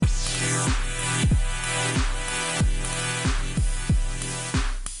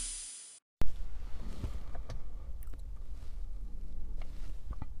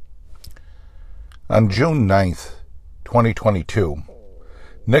On June 9th, 2022,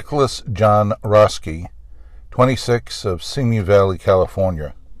 Nicholas John Roske, 26, of Simi Valley,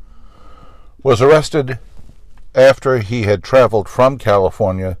 California, was arrested after he had traveled from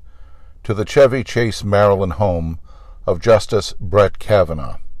California to the Chevy Chase, Maryland home of Justice Brett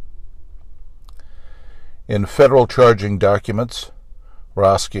Kavanaugh. In federal charging documents,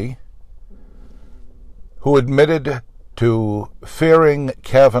 Roske, who admitted to fearing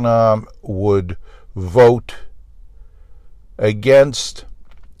Kavanaugh would vote against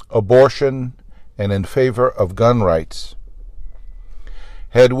abortion and in favor of gun rights,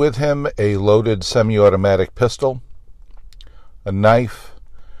 had with him a loaded semi-automatic pistol, a knife,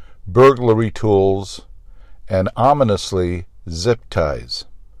 burglary tools, and ominously zip ties.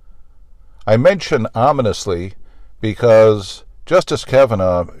 I mention ominously because Justice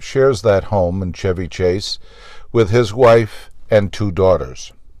Kavanaugh shares that home in Chevy Chase with his wife and 2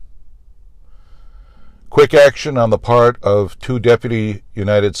 daughters. Quick action on the part of 2 Deputy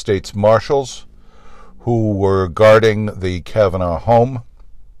United States Marshals who were guarding the Kavanaugh home.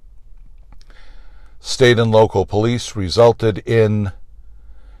 State and local police resulted in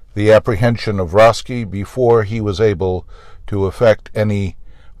the apprehension of Roske before he was able to effect any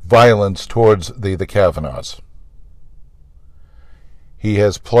violence towards the Kavanaughs. He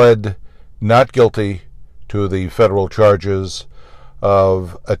has pled not guilty to the federal charges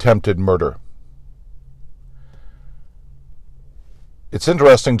of attempted murder. It's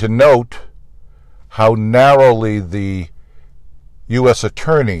interesting to note how narrowly the U.S.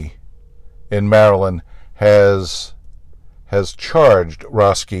 Attorney in Maryland has charged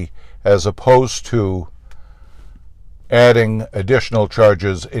Roske, as opposed to adding additional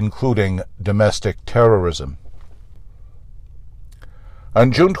charges, including domestic terrorism.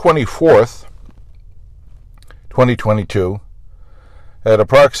 On June 24th, 2022, at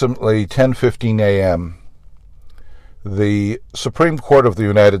approximately 10:15 a.m., the Supreme Court of the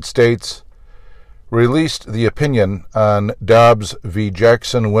United States released the opinion on Dobbs v.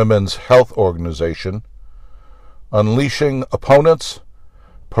 Jackson Women's Health Organization, unleashing opponents,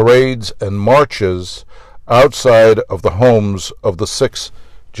 parades, and marches outside of the homes of the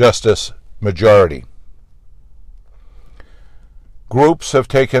 6-justice majority. Groups have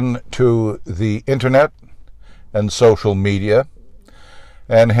taken to the internet and social media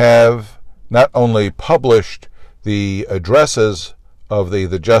and have not only published the addresses of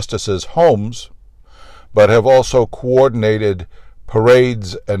the justices' homes, but have also coordinated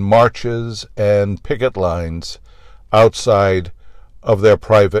parades and marches and picket lines outside of their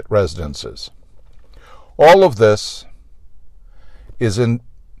private residences. All of this is in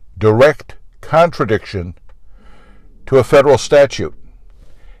direct contradiction to a federal statute.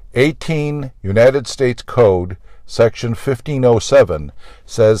 18 United States Code, Section 1507,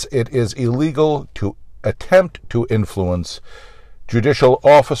 says it is illegal to attempt to influence judicial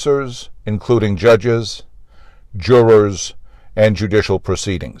officers, including judges, jurors, and judicial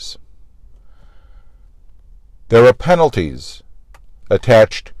proceedings. There are penalties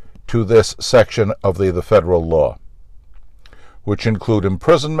attached to this section of the federal law, which include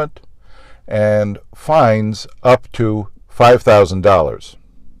imprisonment and fines up to $5,000.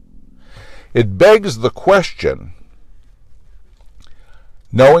 It begs the question,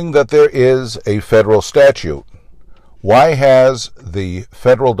 knowing that there is a federal statute, why has the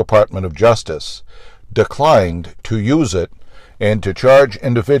Federal Department of Justice declined to use it and to charge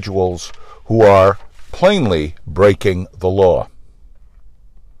individuals who are plainly breaking the law?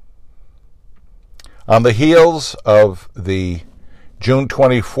 On the heels of the June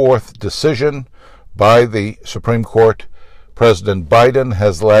 24th decision by the Supreme Court, President Biden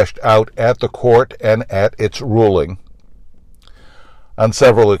has lashed out at the court and at its ruling on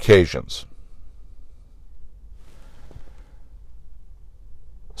several occasions.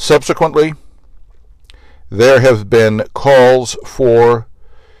 Subsequently, there have been calls for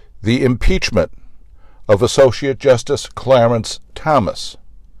the impeachment of Associate Justice Clarence Thomas,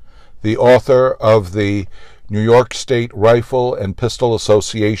 the author of the New York State Rifle and Pistol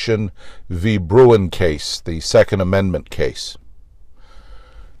Association v. Bruen case, the Second Amendment case.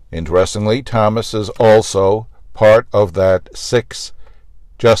 Interestingly, Thomas is also part of that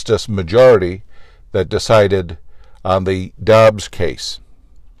 6-justice majority that decided on the Dobbs case.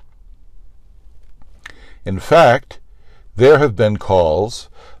 In fact, there have been calls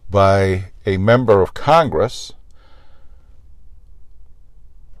by a member of Congress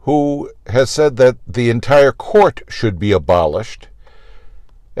who has said that the entire court should be abolished.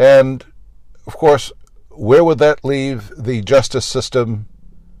 And, of course, where would that leave the justice system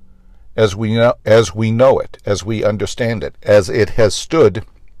as we know it, as we understand it, as it has stood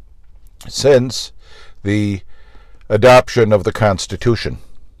since the adoption of the Constitution.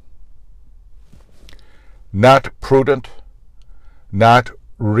 Not prudent, not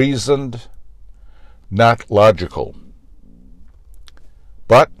reasoned, not logical.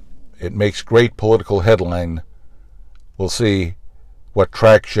 But it makes great political headline. We'll see what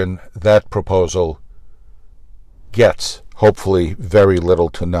traction that proposal gets. Hopefully very little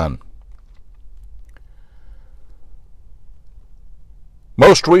to none.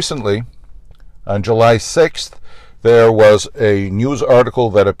 Most recently, on July 6th, there was a news article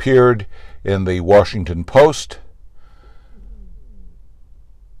that appeared in the Washington Post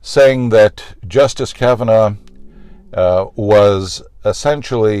saying that Justice Kavanaugh was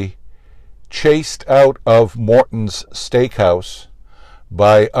essentially chased out of Morton's Steakhouse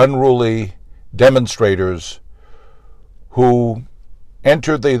by unruly demonstrators who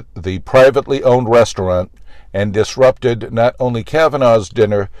entered the privately owned restaurant and disrupted not only Kavanaugh's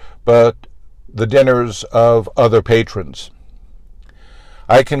dinner, but the dinners of other patrons.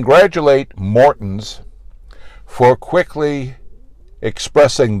 I congratulate Morton's for quickly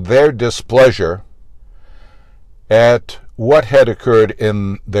expressing their displeasure at what had occurred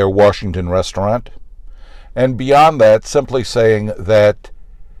in their Washington restaurant, and beyond that, simply saying that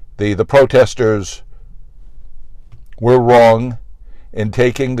the protesters were wrong in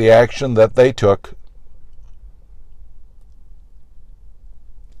taking the action that they took.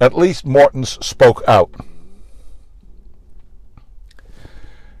 At least Morton's spoke out.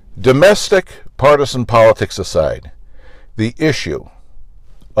 Domestic partisan politics aside, the issue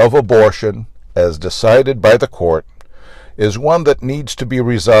of abortion, as decided by the court, is one that needs to be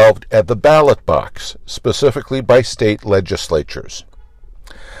resolved at the ballot box, specifically by state legislatures.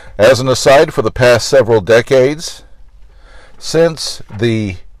 As an aside, for the past several decades, since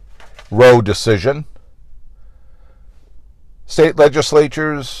the Roe decision, state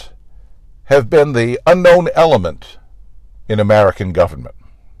legislatures have been the unknown element in American government.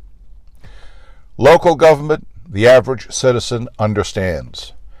 Local government, the average citizen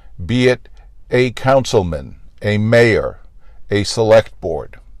understands, be it a councilman, a mayor, a select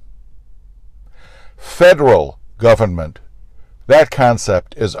board. Federal government, that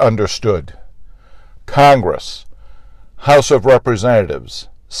concept is understood. Congress, House of Representatives,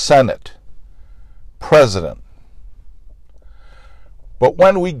 Senate, President. But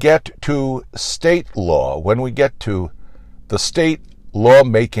when we get to state law, when we get to the state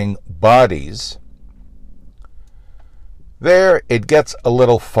lawmaking bodies, there it gets a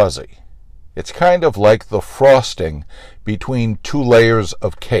little fuzzy. It's kind of like the frosting between two layers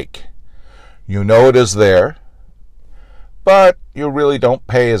of cake. You know it is there, but you really don't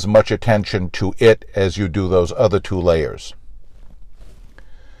pay as much attention to it as you do those other two layers.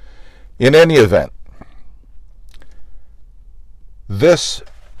 In any event, this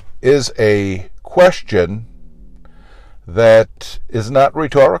is a question that is not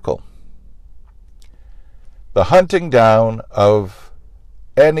rhetorical. The hunting down of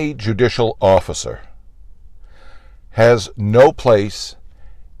any judicial officer has no place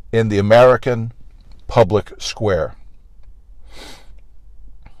in the American public square.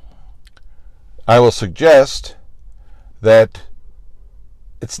 I will suggest that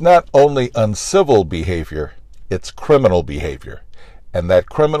it's not only uncivil behavior, it's criminal behavior, and that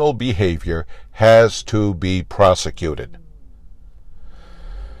criminal behavior has to be prosecuted.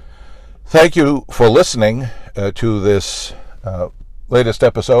 Thank you for listening to this latest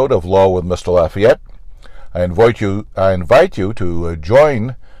episode of Law with Mr. Lafayette. I invite you to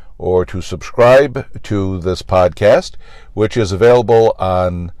join or to subscribe to this podcast, which is available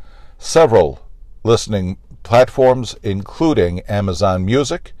on several listening platforms, including Amazon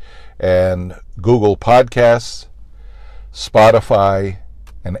Music and Google Podcasts, Spotify,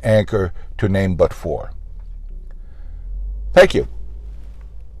 and Anchor, to name but four. Thank you.